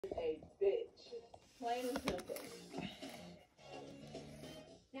A bitch. Plain and simple.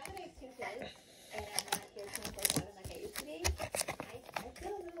 Now that I have 2 kids and I'm not here 24/7 like I used to be, I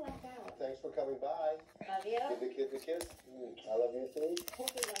feel a little left out. Thanks for coming by. Love you. Give the kids a kiss. I love you too.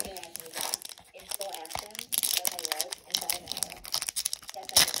 Hopefully one day I can be back in full action like I was in by an hour. Yes,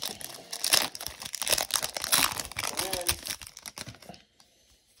 I did.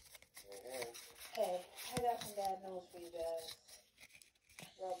 Hey, I got some bad news for you guys.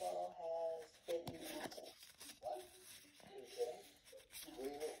 Robo has bitten Martha. What? Are you kidding? What do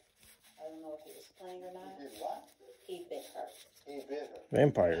you mean? I don't know if he was playing or not. He did what? He bit her. He bit her.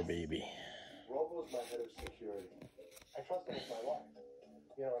 Vampire baby. Robo's my head of security. I trust him with my life.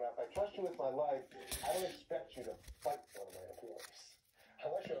 You know, and if I trust you with my life, I don't expect you to fight one of my employees.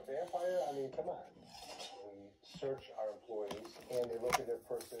 Unless you're a vampire, I mean, come on. We search our employees, and they look at their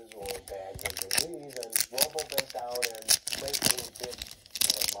purses or bags as they leave, and Robo bent down and playfully bit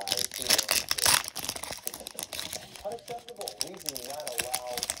one of my female employees. Unacceptable. We do not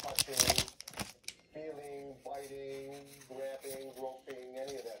allow touching, feeling, biting, grabbing, groping,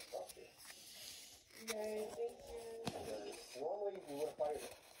 any of that stuff here. Normally we would have fired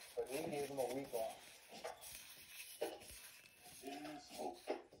him, but we gave him a week off.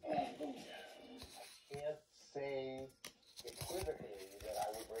 Can't say equivocally that I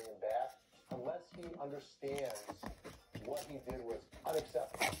would bring him back unless he understands what he did was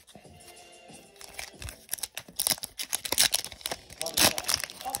unacceptable.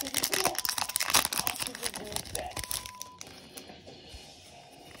 How could you do that? How could you do that?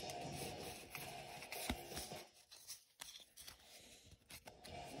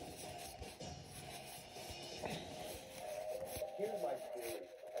 Here's my theory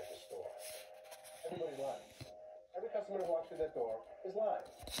at the store. Everybody lies. Every customer who walks through that door is lying.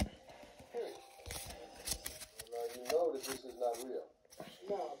 Period. Now you know that this is not real.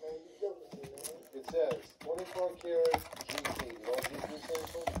 No, man, you joking me, man. It says 24 karat GP. You know what GP stands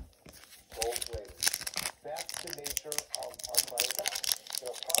for? Gold plated. That's the nature of our clientele. You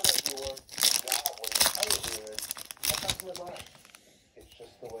know, part of your job when you're hired here is our customer's lying. It's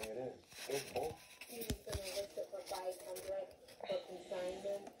just the way it is. It's both. You're just gonna list it for 500 for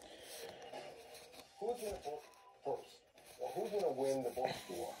consignment. Who's gonna book first? Well, who's gonna win the book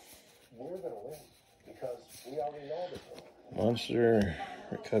war? We're gonna win because we already know this one. Monster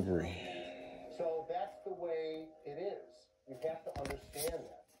recovery. So that's the way it is. You have to understand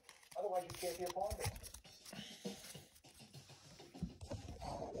that. Otherwise, you can't be a part of it.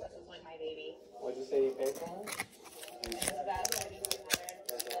 This is like my baby. What'd you say you paid for him? It's about 3,100.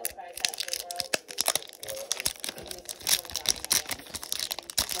 That's by that Fruit World.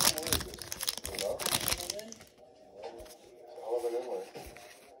 What is this? You know? All of it anyway.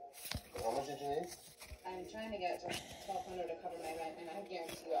 How much did you need? I'm trying to get just 1,200 to cover my rent, and I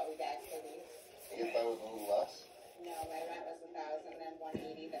guarantee you I'll be back for these. You thought it was a little less? No, my rent was 1,000, then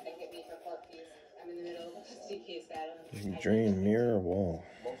 180 that they hit me for court fees. I'm in the middle of a custody case battle. Drain, mirror, wall.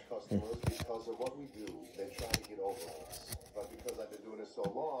 Most customers, because of what we do, they try to get over us. But because I've been doing it so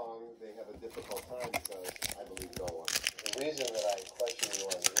long, they have a difficult time because I believe no one. The reason that I question you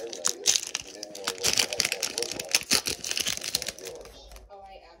on the inlay is if you didn't know what the heck that looked like, it's not yours. Oh,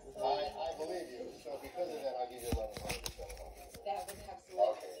 I absolutely. I believe you. So because of that, I'll give you 1,100%. That would absolutely.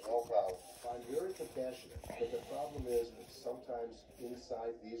 Okay, no problem. I'm very compassionate, but the problem is that sometimes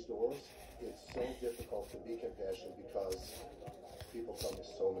inside these doors, it's so difficult to be compassionate because people come with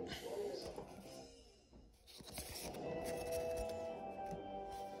so many stories.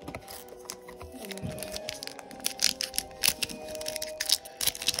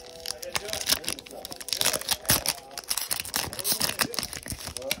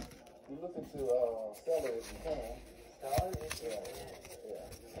 Well, you're looking to sell it if you can. Sell it?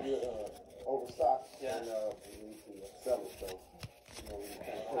 Yeah. You're overstocked and we need to sell it, so you know, we can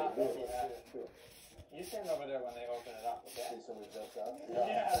pay the bills. Sure. You stand over there when they open it up, okay? See somebody jumps out?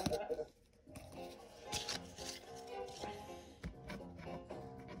 Yeah.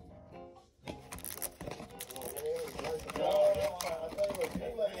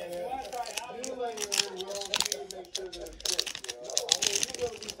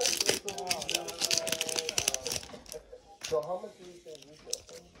 So how much do you think retail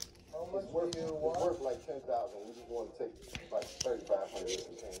for? How much do you want? It's worth like 10,000. We just want to take like 3,500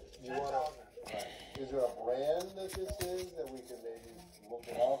 if we can. You want to? Is there a brand that this is that we can maybe look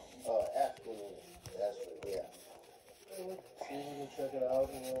it up? Aspen. Yeah. See if we can check it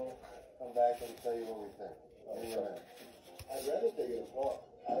out and we'll come back and tell you what we think. I'd rather take it apart.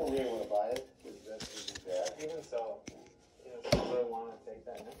 I don't really want to buy it because that's really bad. Even so, you know, people really want to take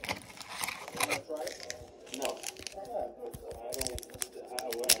that. That's right? No.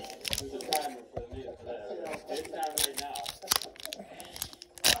 There's a timer for me for that. It's time right now.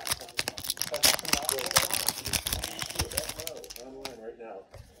 Online right now.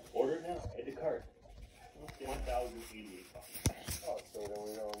 Order it now. Add to cart. $1,088. Oh, so then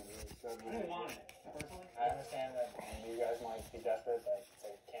we don't. I don't want it. Personally, I understand that you guys might be desperate that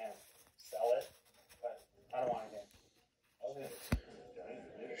they can't sell it, but I don't want it again.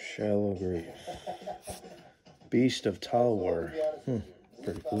 Shallow grave. Beast of Talwar.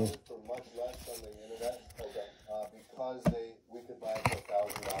 Pretty cool. For much less on the internet. Okay. Because we could buy it for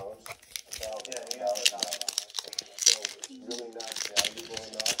 $1,000. Yeah, you So it's really not valuable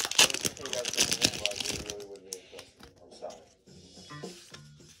enough. But we really wouldn't be interested. I'm sorry.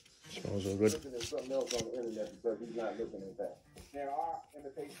 Smells so good. There's something else on the internet because he's not looking at that. There are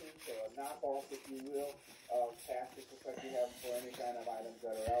imitations, or knockoffs, if you will, of caskets, just like you have for any kind of items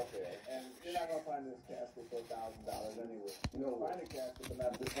that are out there. And you're not going to find this casket for $1,000 anyway. You'll find a casket, but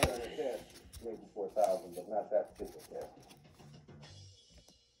not this kind of casket. Maybe $4,000, but not that particular casket.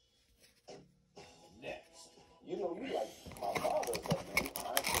 Next. You know, you like my father or something.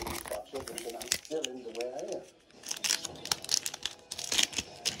 I can't stop shaking and I'm still in the way I am.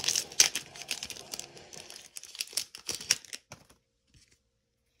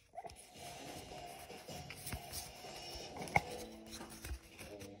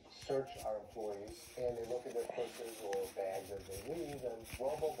 Search our employees and they look at their purses or bags as they leave, and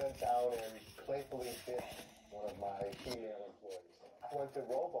Robo bent down and playfully bit one of my female employees. I went to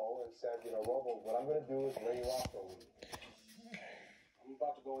Robo and said, you know, Robo, what I'm going to do is lay you off for a week. I'm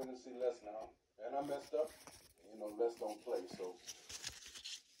about to go in and see Les now. And I messed up. You know, Les don't play, so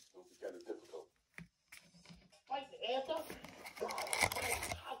it'll be kind of difficult. Fight, Anthem?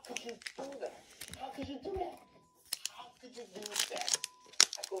 How could you do that? How could you do that? How could you do that?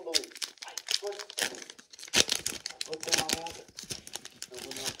 I couldn't believe it. I couldn't believe it. What the hell happened? There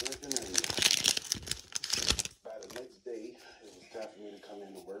was no drinking anymore. By the next day, it was time for me to come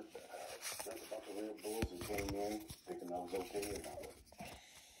in to work. Drank a bunch of Red Bulls and came in thinking I was okay, and I wasn't.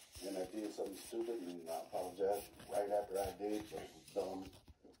 Then I did something stupid, and I apologize right after I did, but it was dumb.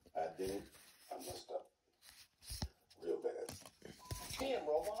 I did it. I messed up. Real bad. Damn,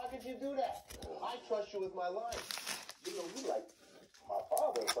 Robo, how could you do that? I trust you with my life. You know, you like my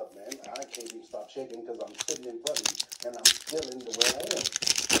father or something, man. I can't even stop shaking because I'm sitting in front of you, and I'm still in the way I am.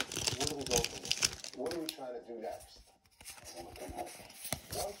 Where do we go from here? What are we trying to do next? I want to come home.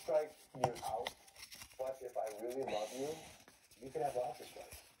 One strike, you're out. But if I really love you, you can have lots of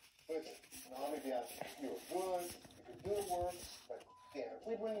strikes. Listen, now let me be honest. You're good. You can do the work. But damn, if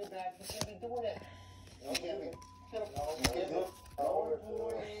we bring you back, you can't be doing that. You can't be. You can't do it. No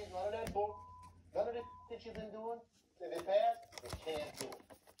employees, none of that book, none of the that you've been doing. In the past, you can't do it.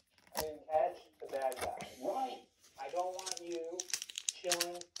 I mean, catch the bad guy. Right. I don't want you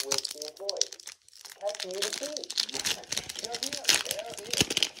chilling with the employees. Catch me the team. Yeah.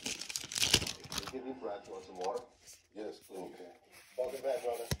 Give me breath. You want some water? Yes, please. Okay. Welcome back,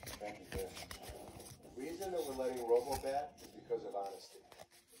 brother. Thank you, sir. The reason that we're letting Robo back is because of honesty.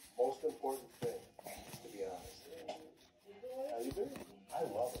 Most important thing is to be honest. How you doing? I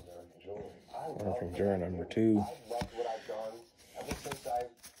love American jewelry. American jewelry number 2. I've loved what I've done ever since I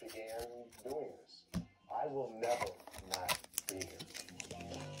began doing this. I will never not be here.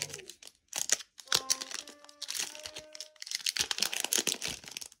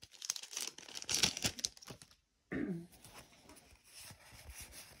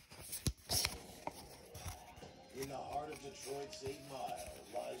 In the heart of Detroit's 8 Mile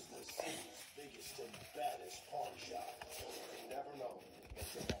lies the city's biggest and baddest pawn shop. You never know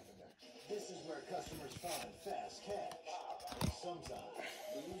what's going to happen next. This is where customers find fast cash and sometimes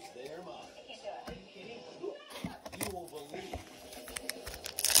lose their mind. You won't believe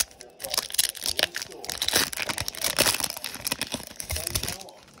your new store. Right now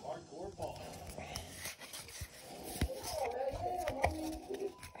on Hardcore Pawn.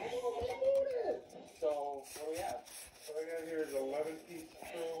 So, what do we have? What I got here is 11-piece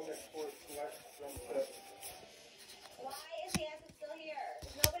Pro Export Select drum set. Why is the acid still here?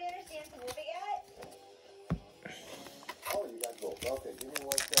 Does nobody understand to move it yet? Oh, you got gold. Okay, give me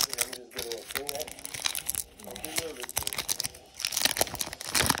 1 second. Let me just get a little thing up. Don't be nervous.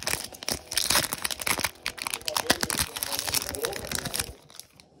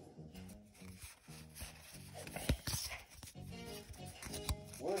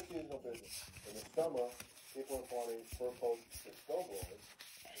 We're seasonal business. In the summer, people are planting fur posts and snow blowers.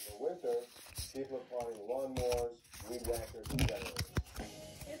 In the winter, people are planting lawnmowers, weed whackers, and generators.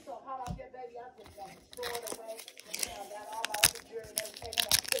 It's so hot out there, baby. I just want to store it away. And got all my other jewelry and everything. And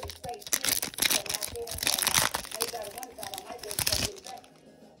I'm pretty safe here. So out there, and they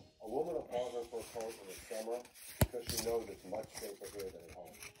everybody knows it's much safer here than at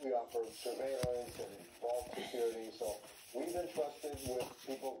home. We offer surveillance and vault security, so we've been trusted with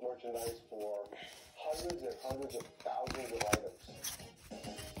people's merchandise for hundreds and hundreds of thousands of items.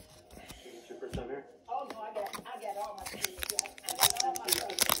 Signature for some here? Oh, no, I got all my keys. Yeah, I got all my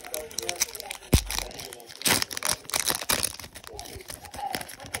stuff.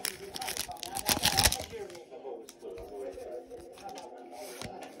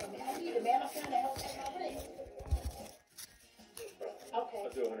 I need a man up there to help take my ring. Okay. I'll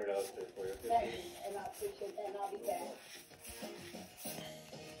do $100 for you. Thank you, and I appreciate that, and I'll be back.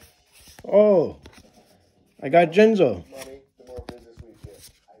 Oh, I got Jinzo. Money, the more business we get.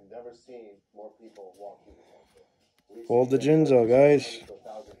 I've never seen more people walk through the market. Hold the Jinzo, guys.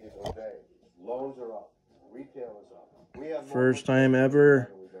 Loans are up. Retail is up. We have more First time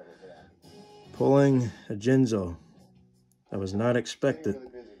ever pulling a Jinzo. That was not expected. really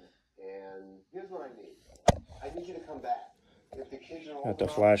busy. And here's what I need you to come back. If the kids are all Got the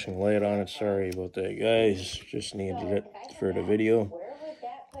flashing light on it. Sorry about that, guys. Just needed it for the video. Where would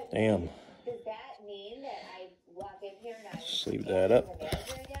that put Damn. me? Does that mean that I walk in here and I Just leave that up. the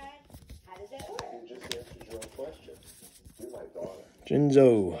manager again? How does that work? You just answered your own question. You're my daughter.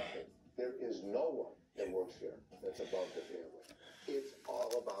 Jinzo. There is no one that works here that's above the family. It's all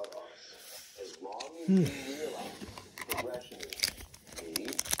about us. As long as you realize progression is me.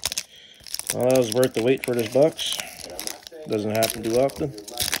 Well, that was worth the wait for this bucks. And I'm not saying Doesn't happen too often. you're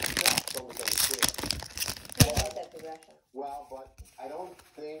not so much understand. Well, but I don't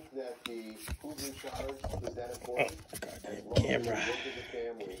think that the who's in charge is that important. As long as you Camera. work as a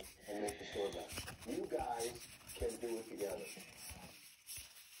family and make the store better. You guys can do it together.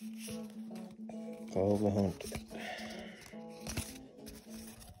 Call the hunt.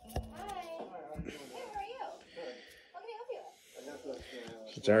 Hi. Hey, how are you? How can I help you?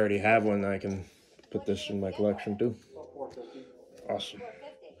 Since I already have one, I can put this in my collection too. Awesome. $4.50.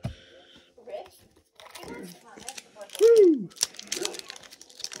 Rich? Woo!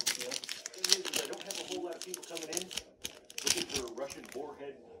 I don't have a whole lot of people coming in looking for a Russian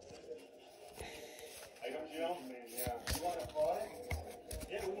warhead. I don't know. Yeah. You want to buy it?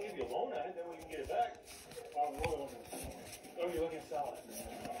 Yeah, we can give you a loan on it, then we can get it back. I'm really looking. Oh, you're looking to sell it?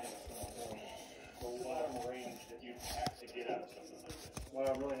 The bottom range that you have to get out of something like this. Well,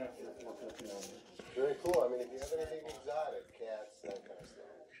 I really have to work with you on it. Very cool. I mean, if you have anything exotic, cats, that kind of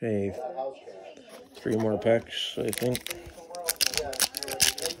stuff. Okay, Not house cats. 3 more packs, I think. Yeah, if you're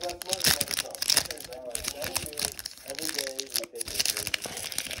in that money, let us know. All right, thank you. Every day we take it crazy.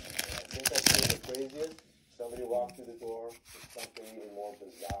 I think that's the craziest. Somebody walked through the door with something even more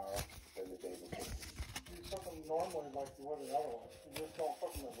bizarre than the day before. You put them normally like you would in other ones. You just don't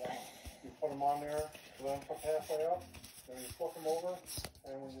put them in one. You put them on there, let them cook halfway up, then you flip them over,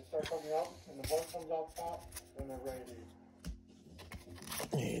 and when you start cooking up, and the blood comes out top, then they're ready to eat.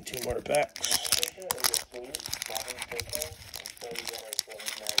 Need 2 more packs.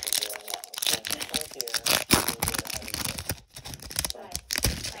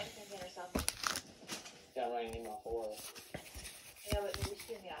 Yeah, I'm writing an email for it. Yeah, but maybe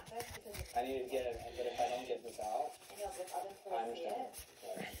she's in the office because it's, I need to get it, but if I don't get this out, you know, if others I will see understand.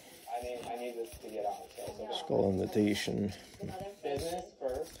 it. I need this to get out. So Skull invitation. Another business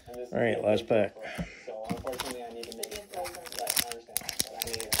first, and this. All right, last pack. So unfortunately, I need to make it. Right, I understand. But I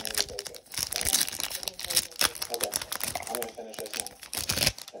need to take it. Okay, I'm gonna finish this now.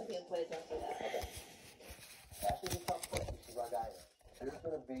 The employees don't see that. Okay. Ashley's a tough person. She's like I am. There's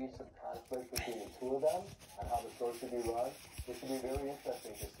going to be some conflict between the two of them on how the store should be run. It should be very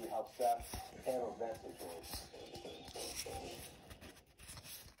interesting to see how Steph handles that situation.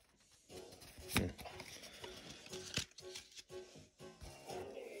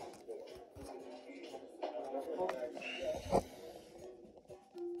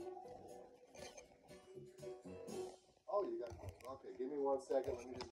 Oh, you got okay. Give me 1 second. Let me just